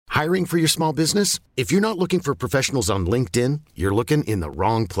Hiring for your small business? If you're not looking for professionals on LinkedIn, you're looking in the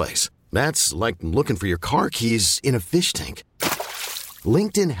wrong place. That's like looking for your car keys in a fish tank.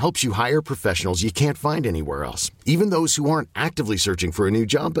 LinkedIn helps you hire professionals you can't find anywhere else, even those who aren't actively searching for a new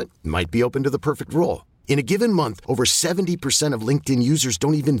job but might be open to the perfect role. In a given month, over 70% of LinkedIn users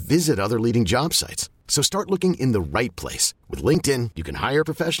don't even visit other leading job sites. So start looking in the right place. With LinkedIn, you can hire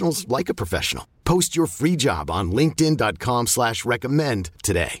professionals like a professional. Post your free job on linkedin.com/recommend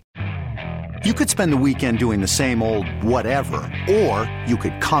today. You could spend the weekend doing the same old whatever, or you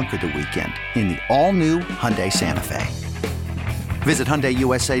could conquer the weekend in the all-new Hyundai Santa Fe. Visit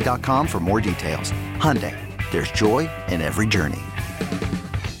HyundaiUSA.com for more details. Hyundai, there's joy in every journey.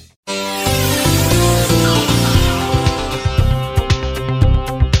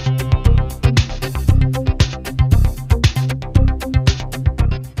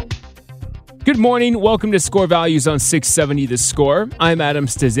 Good morning. Welcome to Score Values on 670 The Score. I'm Adam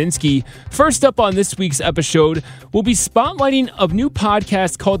Stasinski. First up on this week's episode, we'll be spotlighting a new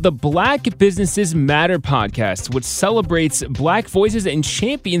podcast called the Black Businesses Matter podcast, which celebrates Black voices and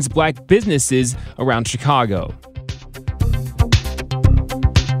champions Black businesses around Chicago.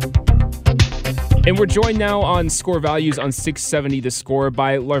 And we're joined now on Score Values on 670 The Score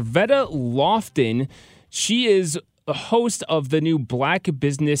by Larvetta Lofton. She is a host of the new Black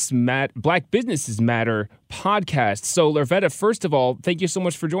Businesses Matter podcast. So, Larvetta, first of all, thank you so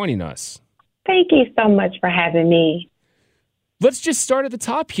much for joining us. Thank you so much for having me. Let's just start at the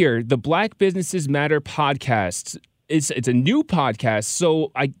top here. The Black Businesses Matter podcast. It's a new podcast.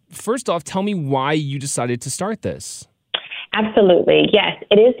 So, first off, tell me why you decided to start this. Absolutely. Yes,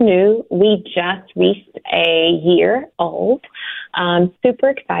 it is new. We just reached a year old. Super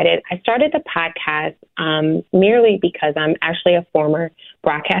excited. I started the podcast merely because I'm actually a former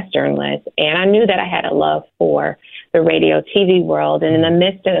broadcast journalist, and I knew that I had a love for the radio TV world. And in the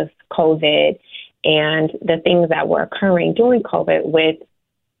midst of COVID and the things that were occurring during COVID with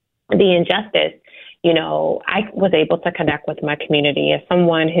the injustice, I was able to connect with my community as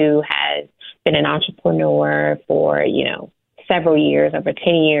someone who has been an entrepreneur for, several years, over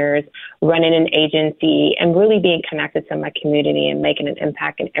 10 years, running an agency and really being connected to my community and making an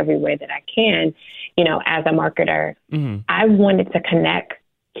impact in every way that I can, as a marketer. Mm-hmm. I wanted to connect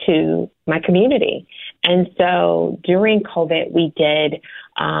to my community. And so during COVID, we did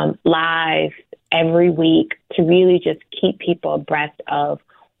live every week to really just keep people abreast of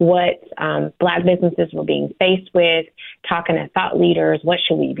what Black businesses were being faced with, talking to thought leaders, what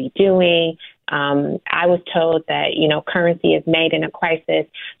should we be doing? I was told that, currency is made in a crisis.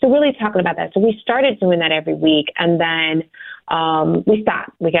 So really talking about that. So we started doing that every week, and then we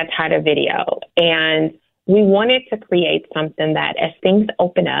stopped. We got tired of video, and we wanted to create something that as things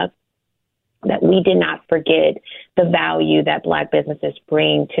open up, that we did not forget the value that Black businesses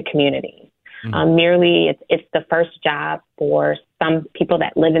bring to communities. Merely, it's the first job for some people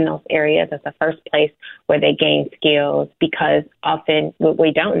that live in those areas. It's the first place where they gain skills, because often what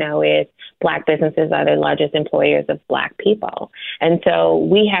we don't know is Black businesses are the largest employers of Black people. And so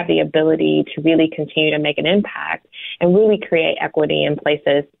we have the ability to really continue to make an impact and really create equity in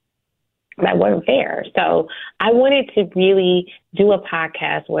places that weren't fair. So I wanted to really do a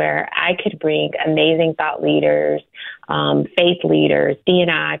podcast where I could bring amazing thought leaders, faith leaders,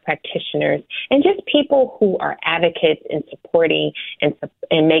 D&I practitioners, and just people who are advocates in supporting and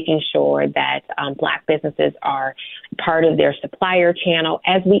making sure that Black businesses are part of their supplier channel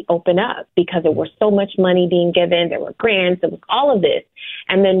as we open up, because there was so much money being given, there were grants, there was all of this.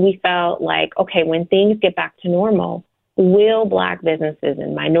 And then we felt like, okay, when things get back to normal, will Black businesses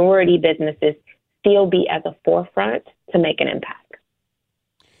and minority businesses still be at the forefront to make an impact?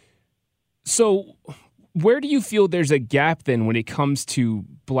 So where do you feel there's a gap then when it comes to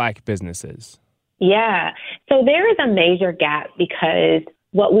Black businesses? Yeah, so there is a major gap, because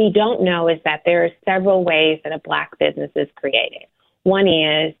what we don't know is that there are several ways that a Black business is created. One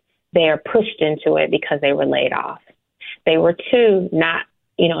is they are pushed into it because they were laid off. They were, two, not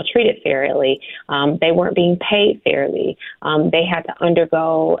treated fairly. They weren't being paid fairly. They had to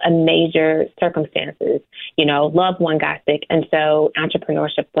undergo a major circumstances. Loved one got sick. And so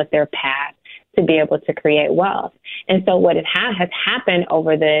entrepreneurship was their path to be able to create wealth. And so what has happened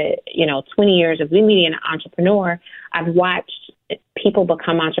over the, 20 years of me being an entrepreneur, I've watched people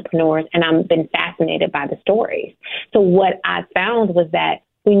become entrepreneurs, and I've been fascinated by the stories. So what I found was that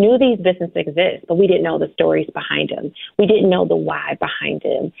we knew these businesses exist, but we didn't know the stories behind them. We didn't know the why behind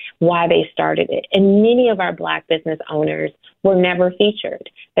them, why they started it. And many of our Black business owners were never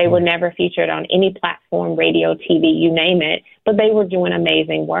featured. They were never featured on any platform, radio, TV, you name it, but they were doing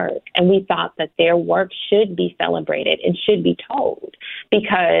amazing work. And we thought that their work should be celebrated and should be told,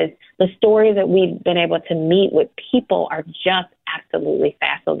 because the stories that we've been able to meet with people are just absolutely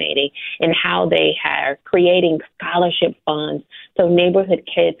fascinating in how they are creating scholarship funds so neighborhood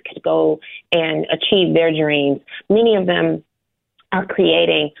kids could go and achieve their dreams. Many of them are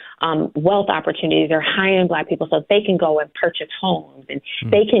creating wealth opportunities or hiring Black people so they can go and purchase homes, and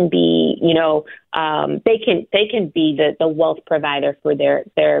they can be, they can be the wealth provider for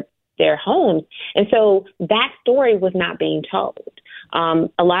their homes. And so that story was not being told.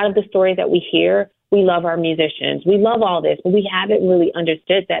 A lot of the stories that we hear, we love our musicians. We love all this, but we haven't really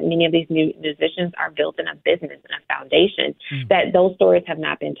understood that many of these new musicians are built in a business and a foundation, that those stories have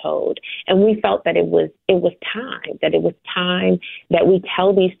not been told. And we felt that it was time that we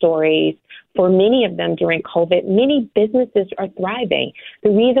tell these stories. For many of them during COVID, many businesses are thriving.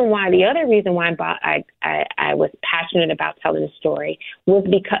 The other reason why I was passionate about telling the story was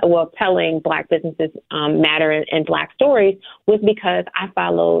telling Black businesses matter and Black stories was because I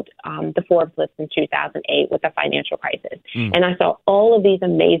followed the Forbes list in 2008 with the financial crisis. And I saw all of these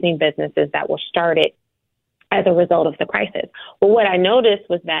amazing businesses that were started as a result of the crisis. Well, what I noticed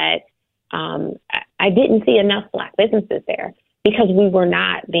was that I didn't see enough Black businesses there, because we were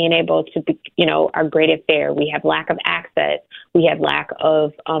not being able to be, our greatest fair. We have lack of access. We have lack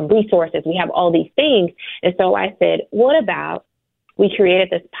of resources. We have all these things. And so I said, what about we created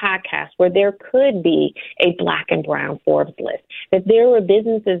this podcast where there could be a Black and brown Forbes list, that there were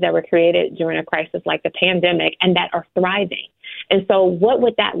businesses that were created during a crisis like the pandemic and that are thriving. And so what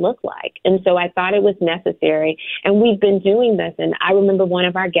would that look like? And so I thought it was necessary. And we've been doing this. And I remember one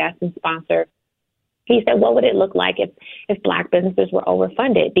of our guests and sponsor, he said, what would it look like if Black businesses were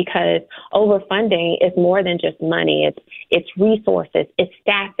overfunded? Because overfunding is more than just money. It's resources, it's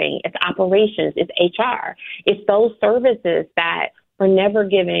staffing, it's operations, it's HR. It's those services that are never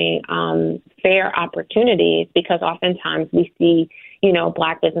giving fair opportunities, because oftentimes we see,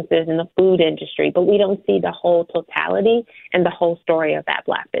 Black businesses in the food industry, but we don't see the whole totality and the whole story of that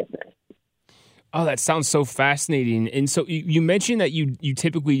Black business. Oh, that sounds so fascinating. And so you mentioned that you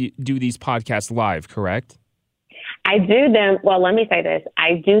typically do these podcasts live, correct? I do them. Well, let me say this.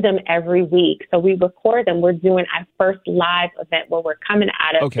 I do them every week. So we record them. We're doing our first live event where we're coming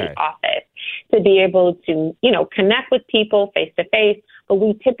out of the office to be able to, connect with people face to face. But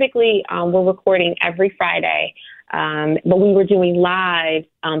we typically, we're recording every Friday. But we were doing live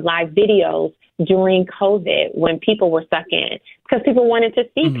videos during COVID when people were stuck in, because people wanted to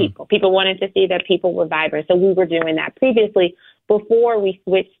see people. People wanted to see that people were vibrant. So we were doing that previously before we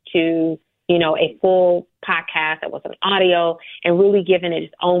switched to, a full podcast that was an audio and really giving it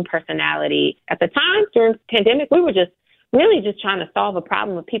its own personality. At the time during the pandemic, we were just trying to solve a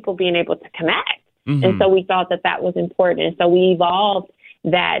problem of people being able to connect. And so we thought that was important. And so we evolved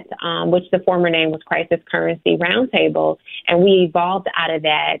that, which the former name was Crisis Currency Roundtable. And we evolved out of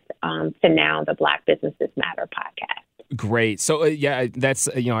that to now the Black Businesses Matter podcast. Great. So, that's,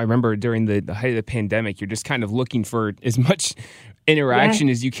 I remember during the height of the pandemic, you're just kind of looking for as much interaction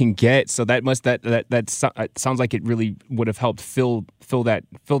as you can get. So that sounds like it really would have helped fill that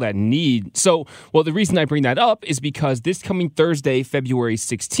need. So, well, the reason I bring that up is because this coming Thursday, February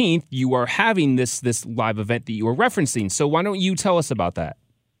 16th, you are having this live event that you were referencing. So why don't you tell us about that?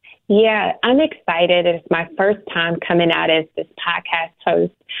 Yeah, I'm excited. It's my first time coming out as this podcast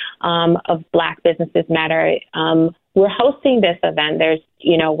host of Black Businesses Matter. We're hosting this event.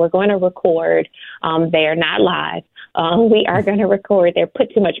 We're going to record. They are not live. We are going to record. They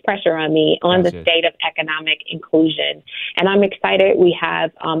put too much pressure on me on the state of economic inclusion. And I'm excited. We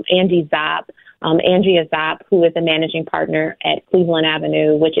have Andrea Zopp, who is a managing partner at Cleveland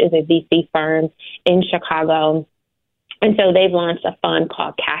Avenue, which is a VC firm in Chicago. And so they've launched a fund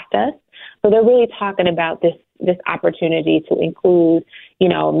called Cast Us. So they're really talking about this opportunity to include,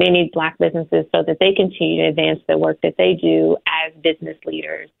 many Black businesses so that they continue to advance the work that they do as business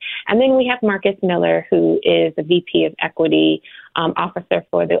leaders. And then we have Marcus Miller, who is the VP of Equity Officer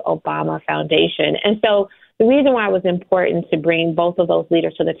for the Obama Foundation. And so the reason why it was important to bring both of those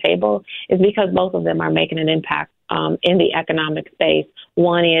leaders to the table is because both of them are making an impact in the economic space.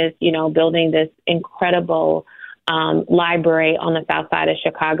 One is, building this incredible library on the south side of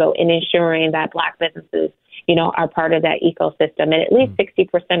Chicago and ensuring that Black businesses, are part of that ecosystem, and at least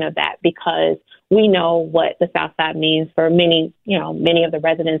 60% of that, because we know what the south side means for many of the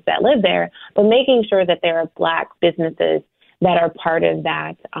residents that live there, but making sure that there are Black businesses that are part of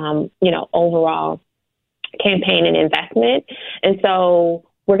that, overall campaign and investment. And so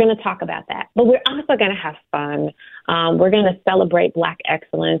we're going to talk about that, but we're also going to have fun. We're going to celebrate Black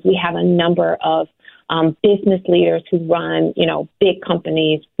excellence. We have a number of business leaders who run, big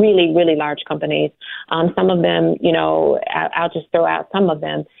companies, really, really large companies. Some of them, I'll just throw out some of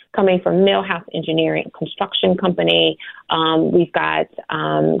them coming from Millhouse Engineering, construction company. We've got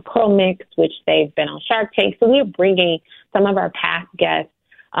Coral Mix, which they've been on Shark Tank. So we're bringing some of our past guests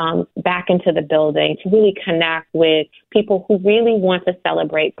back into the building to really connect with people who really want to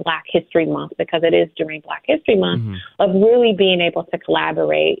celebrate Black History Month, because it is during Black History Month, of really being able to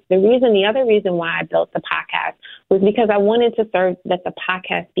collaborate. The other reason why I built the podcast was because I wanted to let the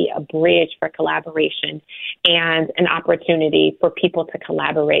podcast be a bridge for collaboration and an opportunity for people to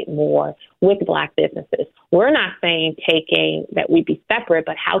collaborate more with Black businesses. We're not saying that we be separate,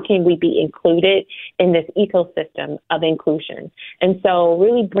 but how can we be included in this ecosystem of inclusion? And so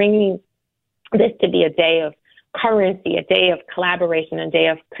really bringing this to be a day of currency, a day of collaboration, a day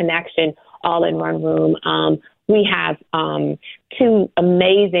of connection, all in one room. We have two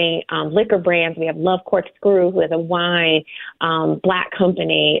amazing liquor brands. We have Love Corkscrew, who is a wine Black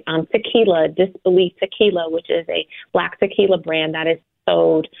company, Tequila, Disbelief Tequila, which is a Black tequila brand that is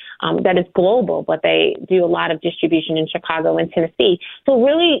sold, that is global, but they do a lot of distribution in Chicago and Tennessee. So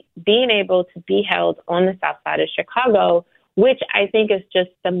really being able to be held on the south side of Chicago, which I think is just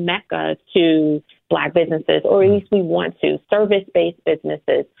the mecca to Black businesses, or at least we want to, service-based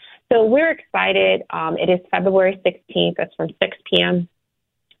businesses. So we're excited. It is February 16th. It's from 6 p.m.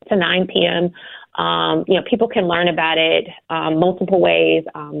 to 9 p.m. People can learn about it multiple ways.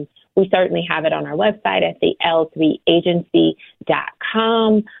 We certainly have it on our website at the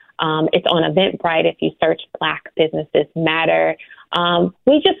L3agency.com. It's on Eventbrite if you search Black Businesses Matter.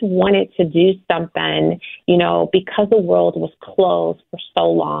 We just wanted to do something, because the world was closed for so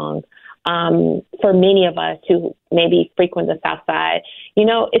long. For many of us who maybe frequent the South Side,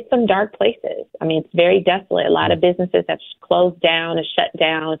 it's some dark places. I mean, it's very desolate. A lot of businesses have closed down and shut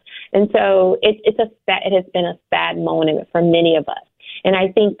down. And so it has been a sad moment for many of us. And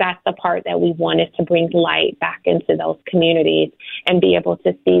I think that's the part that we wanted to bring light back into those communities and be able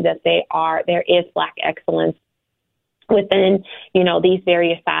to see that there is Black excellence within, these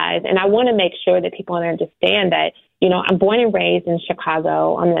various sides. And I want to make sure that people understand that, I'm born and raised in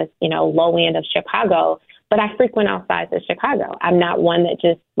Chicago on the, low end of Chicago, but I frequent all sides of Chicago. I'm not one that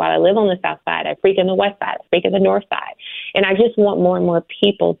just, while I live on the south side, I frequent the west side, I frequent the north side. And I just want more and more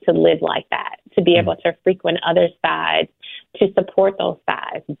people to live like that, to be able to frequent other sides, to support those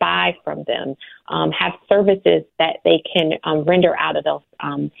sides, buy from them, have services that they can render out of those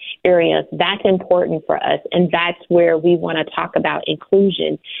areas. That's important for us. And that's where we want to talk about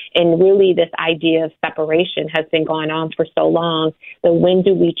inclusion. And really this idea of separation has been going on for so long. That when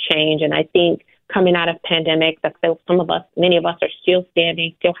do we change? And I think coming out of pandemic, many of us are still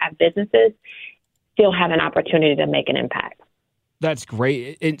standing, still have businesses, still have an opportunity to make an impact. That's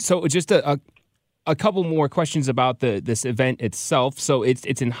great. And so just a couple more questions about this event itself. So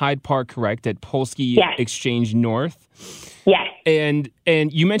it's in Hyde Park, correct? At Polsky Exchange North. Yes. And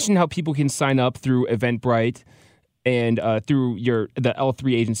you mentioned how people can sign up through Eventbrite and through the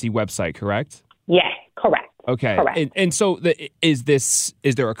L3 Agency website, correct? Yes, correct. Okay. Correct. And so is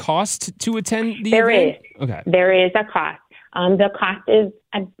there a cost to attend the event? There is. Okay. There is a cost. The cost is,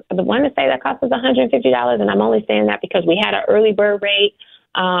 I want to say that cost is $150, and I'm only saying that because we had an early bird rate.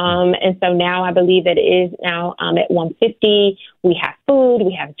 And so now I believe it is now at $150. We have food,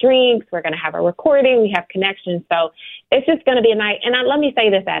 we have drinks, we're going to have a recording, we have connections. So it's just going to be a night. And let me say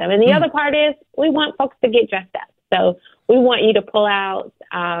this, Adam. And the other part is we want folks to get dressed up. So we want you to pull out,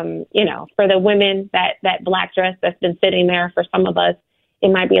 for the women, that Black dress that's been sitting there for some of us. It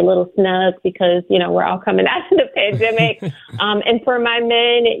might be a little snug because, we're all coming out of the pandemic. And for my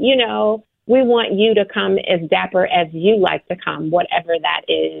men, we want you to come as dapper as you like to come, whatever that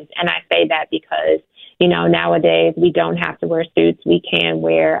is. And I say that because, nowadays we don't have to wear suits. We can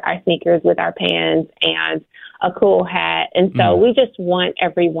wear our sneakers with our pants and a cool hat. And so we just want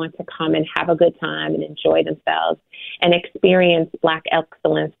everyone to come and have a good time and enjoy themselves and experience Black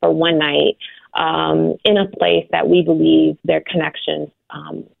excellence for one night in a place that we believe their connections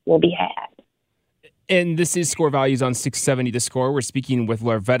will be had. And this is Score Values on 670 The Score. We're speaking with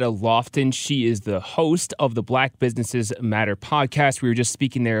Larvetta Lofton. She is the host of the Black Businesses Matter podcast. We were just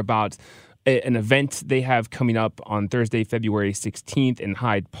speaking there about an event they have coming up on Thursday, February 16th in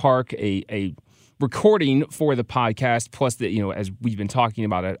Hyde Park, a recording for the podcast, plus as we've been talking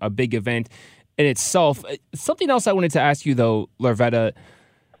about, a big event in itself. Something else I wanted to ask you, though, Larvetta,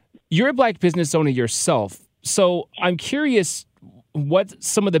 you're a Black business owner yourself. So I'm curious what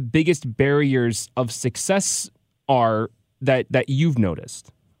some of the biggest barriers of success are that you've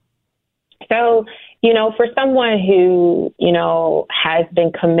noticed. So, for someone who, has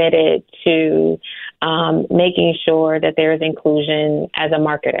been committed to making sure that there is inclusion as a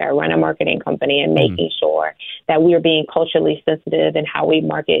marketer, run a marketing company, and making sure that we are being culturally sensitive in how we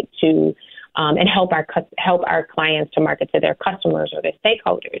market to and help our clients to market to their customers or their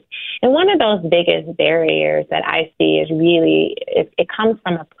stakeholders. And one of those biggest barriers that I see is really, it comes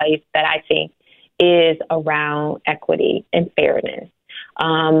from a place that I think is around equity and fairness.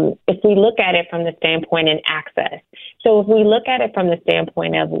 If we look at it from the standpoint in access, so if we look at it from the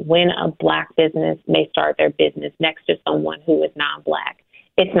standpoint of when a Black business may start their business next to someone who is non-Black,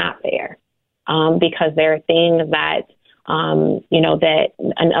 it's not fair because there are things that, that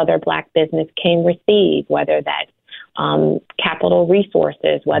another Black business can receive, whether that's capital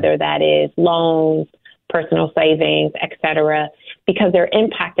resources, whether that is loans, personal savings, et cetera, because they're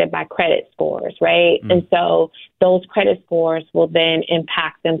impacted by credit scores, right? And so those credit scores will then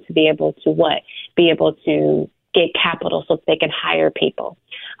impact them to be able to be able to get capital so that they can hire people.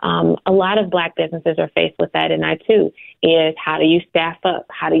 A lot of Black businesses are faced with that, and I too, is how do you staff up?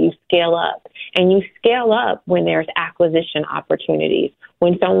 How do you scale up? And you scale up when there's acquisition opportunities,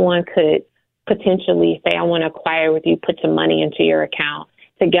 when someone could potentially say, I want to acquire with you, put some money into your account.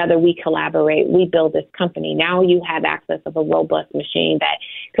 Together we collaborate, we build this company. Now you have access of a robust machine that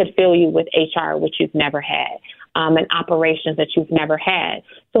could fill you with HR, which you've never had, and operations that you've never had.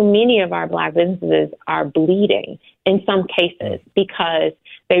 So many of our Black businesses are bleeding in some cases because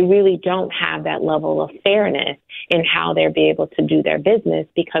they really don't have that level of fairness in how they'll be able to do their business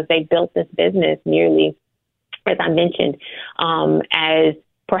because they built this business merely, as I mentioned, as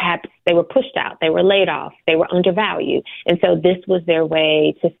perhaps they were pushed out, they were laid off, they were undervalued. And so this was their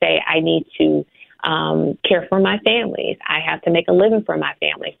way to say, I need to care for my families. I have to make a living for my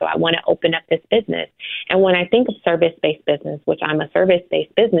family. So I want to open up this business. And when I think of service-based business, which I'm a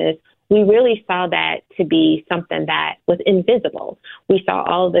service-based business, we really saw that to be something that was invisible. We saw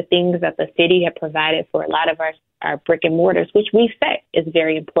all the things that the city had provided for a lot of our brick and mortars, which we say is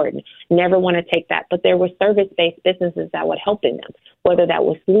very important. Never want to take that. But there were service-based businesses that would help in them, whether that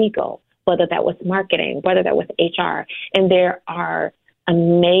was legal, whether that was marketing, whether that was HR. And there are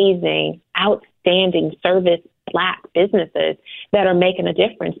amazing, outstanding service Black businesses that are making a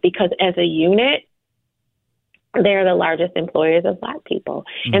difference because as a unit, they're the largest employers of Black people,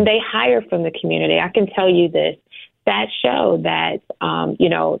 and they hire from the community. I can tell you this, that show that,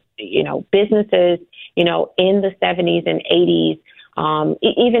 businesses, in the 70s and 80s,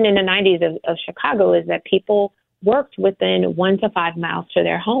 even in the 90s of Chicago, is that people worked within 1 to 5 miles to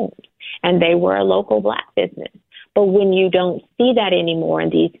their homes, and they were a local Black business. But when you don't see that anymore in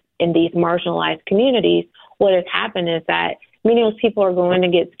these marginalized communities, what has happened is that many of those people are going to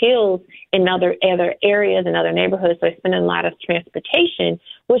get skills in other areas and other neighborhoods. So they're spending a lot of transportation,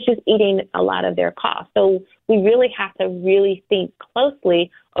 which is eating a lot of their costs. So we really have to really think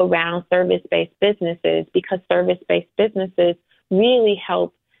closely around service-based businesses because service-based businesses really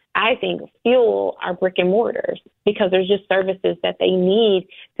help, I think, fuel our brick and mortars because there's just services that they need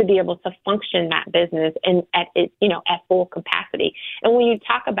to be able to function that business and at full capacity. And when you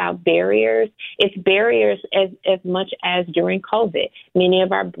talk about barriers, it's barriers as much as during COVID. Many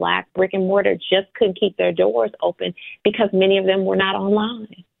of our Black brick and mortar just couldn't keep their doors open because many of them were not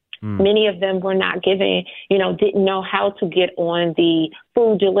online. Many of them were not given, didn't know how to get on the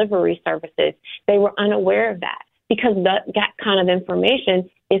food delivery services. They were unaware of that because that kind of information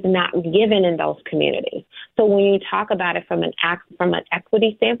is not given in those communities. So when you talk about it from an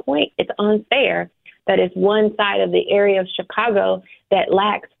equity standpoint, it's unfair that it's one side of the area of Chicago that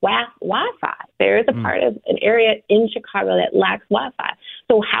lacks Wi-Fi. There is a part of an area in Chicago that lacks Wi-Fi.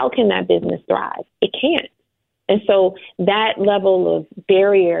 So how can that business thrive? It can't. And so that level of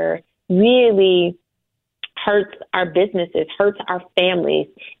barrier really hurts our businesses, hurts our families,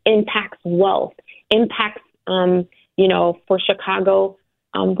 impacts wealth, impacts, for Chicago,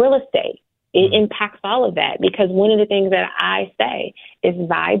 real estate. It impacts all of that because one of the things that I say is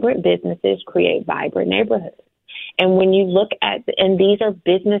vibrant businesses create vibrant neighborhoods. And when you look at, and these are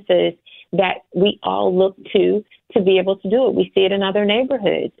businesses that we all look to be able to do it. We see it in other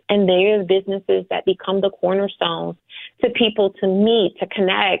neighborhoods, and they are the businesses that become the cornerstones to people to meet, to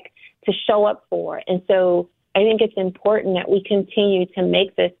connect, to show up for. And so I think it's important that we continue to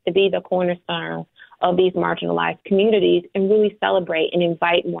make this to be the cornerstone of these marginalized communities and really celebrate and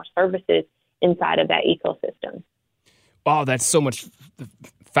invite more services inside of that ecosystem. Wow, that's so much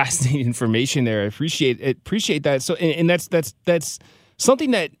fascinating information there. I appreciate that. So, and that's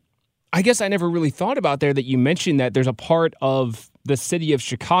something that I guess I never really thought about there that you mentioned that there's a part of the city of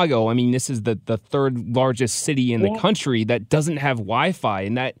Chicago. I mean, this is the third largest city in the country that doesn't have Wi-Fi,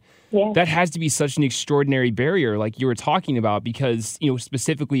 and that has to be such an extraordinary barrier, like you were talking about, because, you know,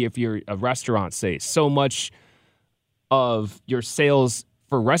 specifically if you're a restaurant, say, so much of your sales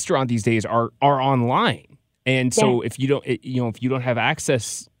for restaurant these days are online, and so if you don't have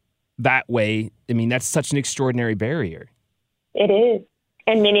access that way, I mean, that's such an extraordinary barrier. It is.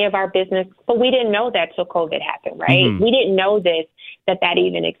 And many of our business, but we didn't know that till COVID happened, right? Mm-hmm. We didn't know that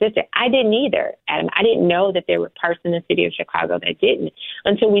even existed. I didn't either, Adam. I didn't know that there were parts in the city of Chicago that didn't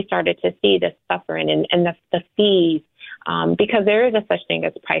until we started to see the suffering and the fees, because there is a such thing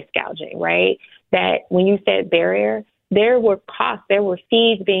as price gouging, right? That when you said barrier, there were costs, there were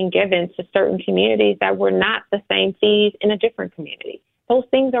fees being given to certain communities that were not the same fees in a different community. Those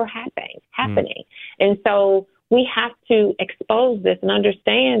things are happening. And so we have to expose this and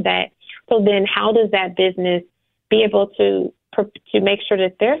understand that. So then how does that business be able to make sure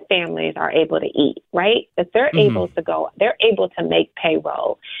that their families are able to eat, right? That they're able to go, they're able to make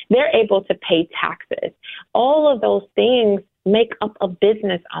payroll, they're able to pay taxes. All of those things make up a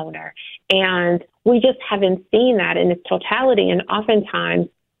business owner. And we just haven't seen that in its totality. And oftentimes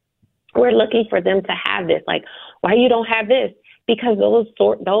we're looking for them to have this, like, why you don't have this? Because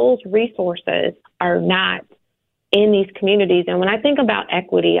those resources are not in these communities. And when I think about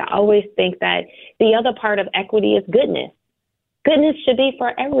equity, I always think that the other part of equity is goodness. Goodness should be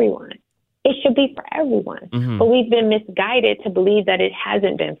for everyone. It should be for everyone. Mm-hmm. But we've been misguided to believe that it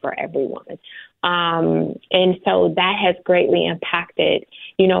hasn't been for everyone. And so that has greatly impacted,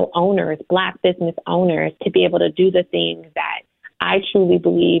 owners, Black business owners, to be able to do the things that I truly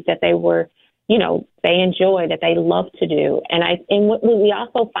believe that they were, they enjoy, that they love to do. And what we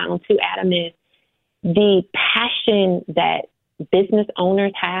also found too, Adam, is the passion that business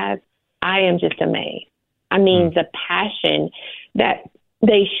owners have. I am just amazed. I mean, the passion that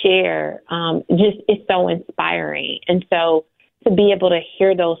they share just is so inspiring. And so to be able to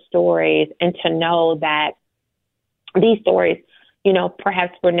hear those stories and to know that these stories,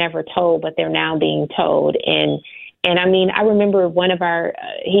 perhaps were never told, but they're now being told. And I mean, I remember one of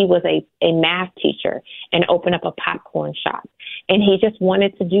he was a math teacher and opened up a popcorn shop. And he just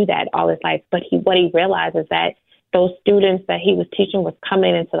wanted to do that all his life. But what he realized is that those students that he was teaching was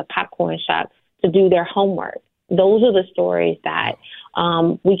coming into the popcorn shop to do their homework. Those are the stories that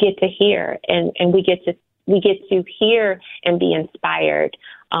we get to hear, and we get to hear and be inspired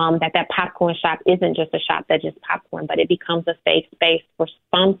that popcorn shop isn't just a shop that just popcorn, but it becomes a safe space for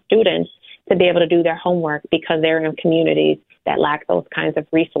some students to be able to do their homework because they're in communities that lack those kinds of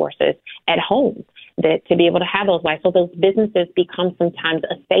resources at home, that to be able to have those lives. So those businesses become sometimes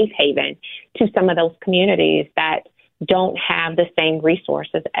a safe haven to some of those communities that don't have the same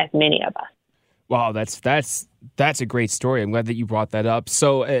resources as many of us. Wow, that's a great story. I'm glad that you brought that up.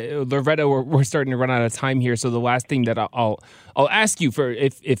 So, Loretta, we're starting to run out of time here. So the last thing that I'll ask you for,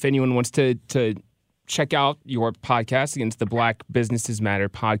 if anyone wants to check out your podcast, against the Black Businesses Matter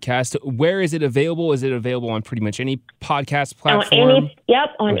podcast, where is it available? Is it available on pretty much any podcast platform?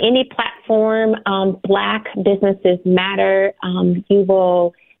 On any platform. Black Businesses Matter. You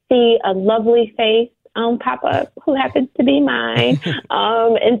will see a lovely face pop up, who happens to be mine.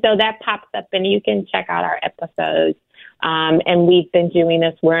 And so that pops up and you can check out our episodes. And we've been doing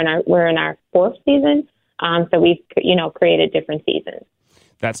this. We're in our fourth season. So we've, created different seasons.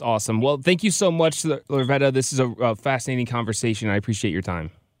 That's awesome. Well, thank you so much, Loretta. This is a fascinating conversation. I appreciate your time.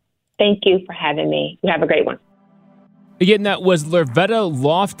 Thank you for having me. You have a great one. Again, that was Loretta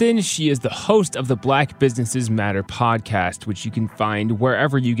Lofton. She is the host of the Black Businesses Matter podcast, which you can find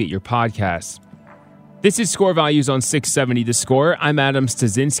wherever you get your podcasts. This is Score Values on 670 The Score. I'm Adam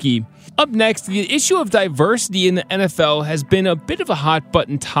Stasinski. Up next, the issue of diversity in the NFL has been a bit of a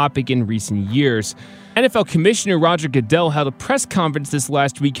hot-button topic in recent years. NFL Commissioner Roger Goodell held a press conference this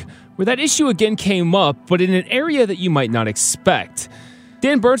last week where that issue again came up, but in an area that you might not expect.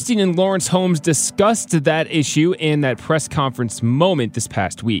 Dan Bernstein and Lawrence Holmes discussed that issue and that press conference moment this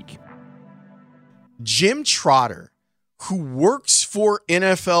past week. Jim Trotter, who works for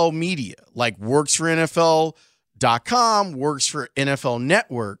NFL media, like works for NFL.com, works for NFL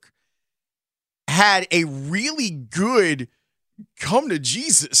Network, had a really good come to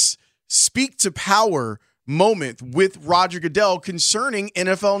Jesus, speak to power moment with Roger Goodell concerning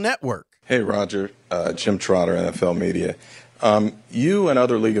NFL Network. Hey, Roger, Jim Trotter, NFL Media. You and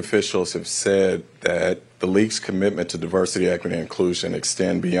other league officials have said that the league's commitment to diversity, equity, and inclusion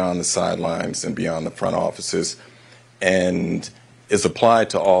extend beyond the sidelines and beyond the front offices and is applied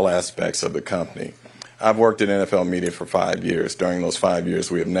to all aspects of the company. I've worked in NFL media for 5 years. During those 5 years,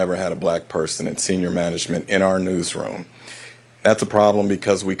 we have never had a black person in senior management in our newsroom. That's a problem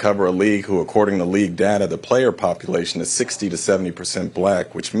because we cover a league who, according to league data, the player population is 60 to 70%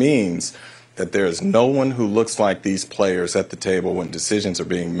 black, which means that there is no one who looks like these players at the table when decisions are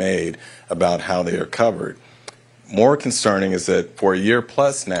being made about how they are covered. More concerning is that for a year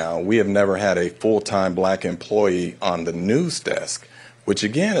plus now, we have never had a full-time black employee on the news desk, which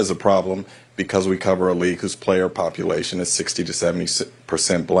again is a problem because we cover a league whose player population is 60 to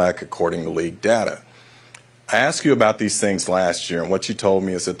 70% black according to league data. I asked you about these things last year, and what you told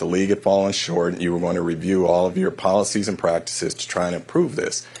me is that the league had fallen short and you were going to review all of your policies and practices to try and improve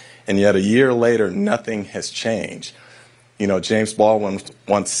this. And yet a year later, nothing has changed. You know, James Baldwin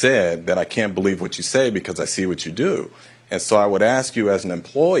once said that I can't believe what you say because I see what you do. And so I would ask you as an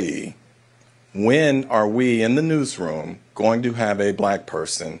employee, when are we in the newsroom going to have a black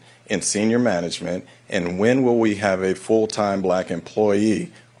person in senior management, and when will we have a full-time black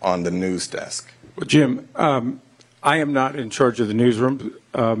employee on the news desk? Well, Jim, I am not in charge of the newsroom,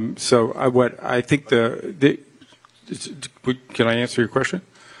 so I think can I answer your question?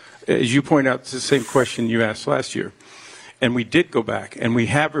 As you point out, it's the same question you asked last year. And we did go back, and we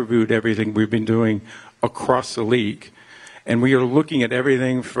have reviewed everything we've been doing across the league. And we are looking at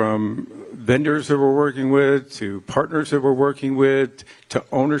everything from vendors that we're working with, to partners that we're working with, to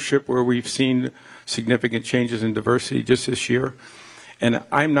ownership where we've seen significant changes in diversity just this year. And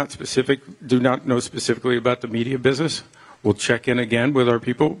I'm not do not know specifically about the media business. We'll check in again with our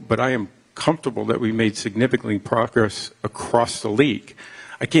people, but I am comfortable that we made significant progress across the league.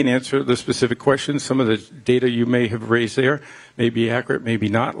 I can't answer the specific questions. Some of the data you may have raised there may be accurate, maybe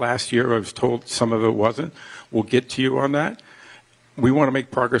not. Last year I was told some of it wasn't. We'll get to you on that. We want to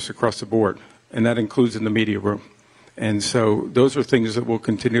make progress across the board, and that includes in the media room. And so those are things that we'll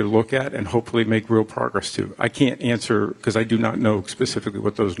continue to look at and hopefully make real progress to. I can't answer because I do not know specifically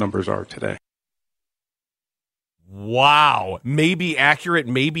what those numbers are today. Wow. Maybe accurate,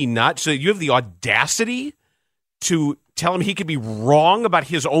 maybe not. So you have the audacity to tell him he could be wrong about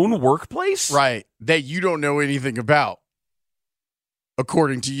his own workplace? Right. That you don't know anything about,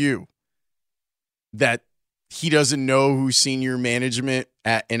 according to you. That he doesn't know who senior management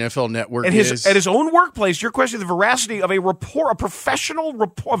at NFL Network is. At his own workplace, you're questioning the veracity of a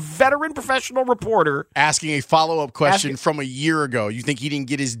veteran professional reporter. Asking a follow-up question from a year ago. You think he didn't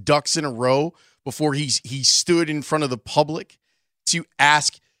get his ducks in a row before he stood in front of the public to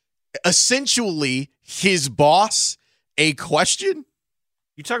ask essentially his boss a question?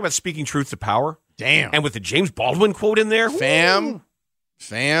 You talk about speaking truth to power? Damn. And with the James Baldwin quote in there? Fam,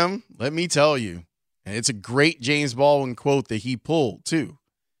 let me tell you. And it's a great James Baldwin quote that he pulled, too.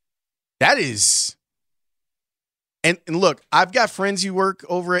 That is... And look, I've got friends who work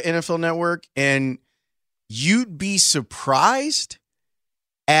over at NFL Network, and you'd be surprised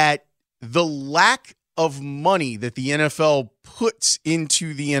at the lack of money that the NFL puts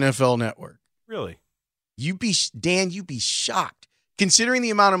into the NFL Network. Really? You'd be shocked. Considering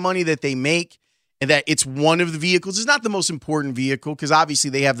the amount of money that they make and that it's one of the vehicles. It's not the most important vehicle because obviously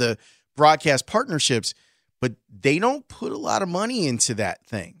they have the broadcast partnerships, but they don't put a lot of money into that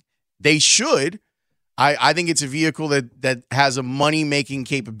thing. They should. I think it's a vehicle that has a money-making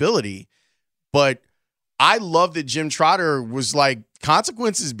capability, but I love that Jim Trotter was like,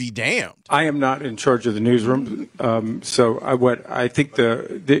 consequences be damned. I am not in charge of the newsroom, so I think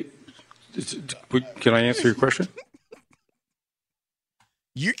can I answer your question?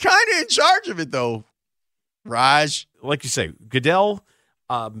 You're kind of in charge of it, though, Raj. Like you say, Goodell,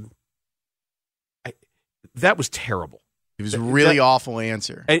 that was terrible. It was a really awful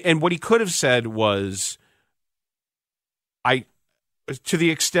answer. And what he could have said was, to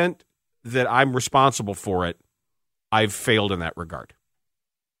the extent that I'm responsible for it, I've failed in that regard.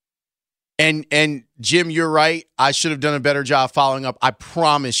 And Jim, you're right. I should have done a better job following up. I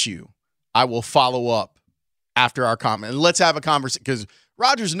promise you, I will follow up after our comment. And let's have a conversation because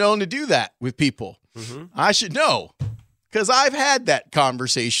Roger's known to do that with people. Mm-hmm. I should know because I've had that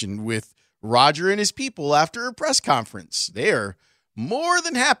conversation with Roger and his people after a press conference. They are more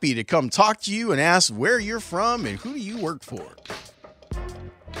than happy to come talk to you and ask where you're from and who you work for.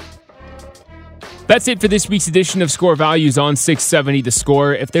 That's it for this week's edition of Score Values on 670 The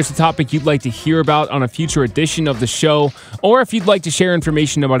Score. If there's a topic you'd like to hear about on a future edition of the show, or if you'd like to share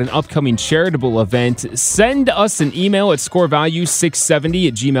information about an upcoming charitable event, send us an email at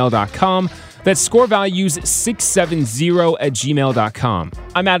scorevalues670@gmail.com. That's scorevalues670@gmail.com.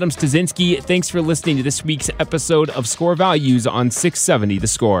 I'm Adam Stasinski. Thanks for listening to this week's episode of Score Values on 670 The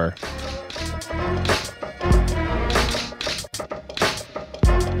Score.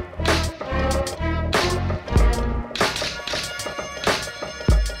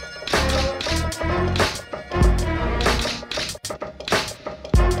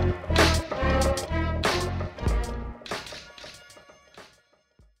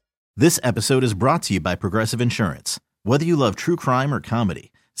 This episode is brought to you by Progressive Insurance. Whether you love true crime or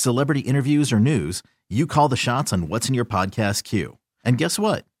comedy, celebrity interviews or news, you call the shots on what's in your podcast queue. And guess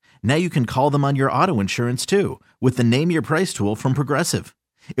what? Now you can call them on your auto insurance too with the Name Your Price tool from Progressive.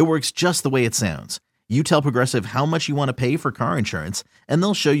 It works just the way it sounds. You tell Progressive how much you want to pay for car insurance, and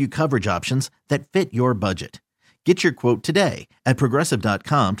they'll show you coverage options that fit your budget. Get your quote today at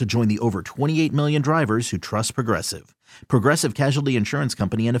Progressive.com to join the over 28 million drivers who trust Progressive. Progressive Casualty Insurance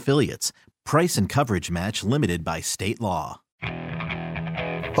Company and Affiliates. Price and coverage match limited by state law.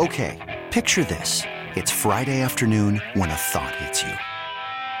 Okay, picture this. It's Friday afternoon when a thought hits you.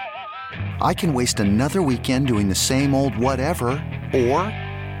 I can waste another weekend doing the same old whatever, or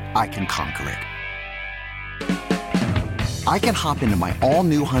I can conquer it. I can hop into my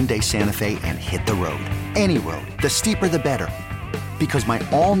all-new Hyundai Santa Fe and hit the road. Any road. The steeper, the better. Because my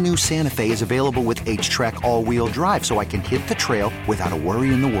all-new Santa Fe is available with H-Track all-wheel drive, so I can hit the trail without a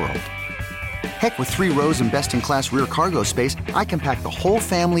worry in the world. Heck, with 3 rows and best-in-class rear cargo space, I can pack the whole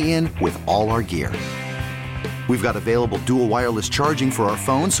family in with all our gear. We've got available dual wireless charging for our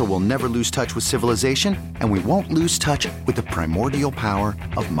phones, so we'll never lose touch with civilization, and we won't lose touch with the primordial power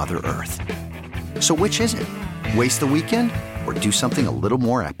of Mother Earth. So which is it? Waste the weekend or do something a little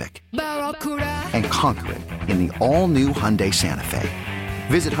more epic? And conquer it in the all-new Hyundai Santa Fe.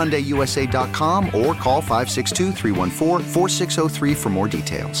 Visit HyundaiUSA.com or call 562-314-4603 for more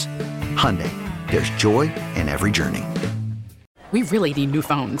details. Hyundai, there's joy in every journey. We really need new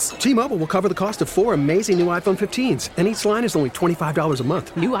phones. T-Mobile will cover the cost of 4 amazing new iPhone 15s, and each line is only $25 a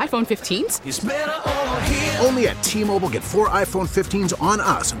month. New iPhone 15s? It's better over here. Only at T-Mobile, get 4 iPhone 15s on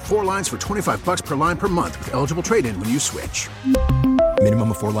us and 4 lines for $25 per line per month with eligible trade-in when you switch.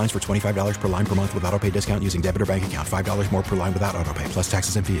 Minimum of 4 lines for $25 per line per month with autopay discount using debit or bank account. $5 more per line without autopay, plus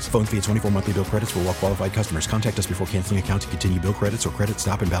taxes and fees. Phone fee at 24 monthly bill credits for well-qualified customers. Contact us before canceling account to continue bill credits or credit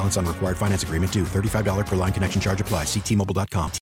stop and balance on required finance agreement due. $35 per line connection charge applies. See T-Mobile.com.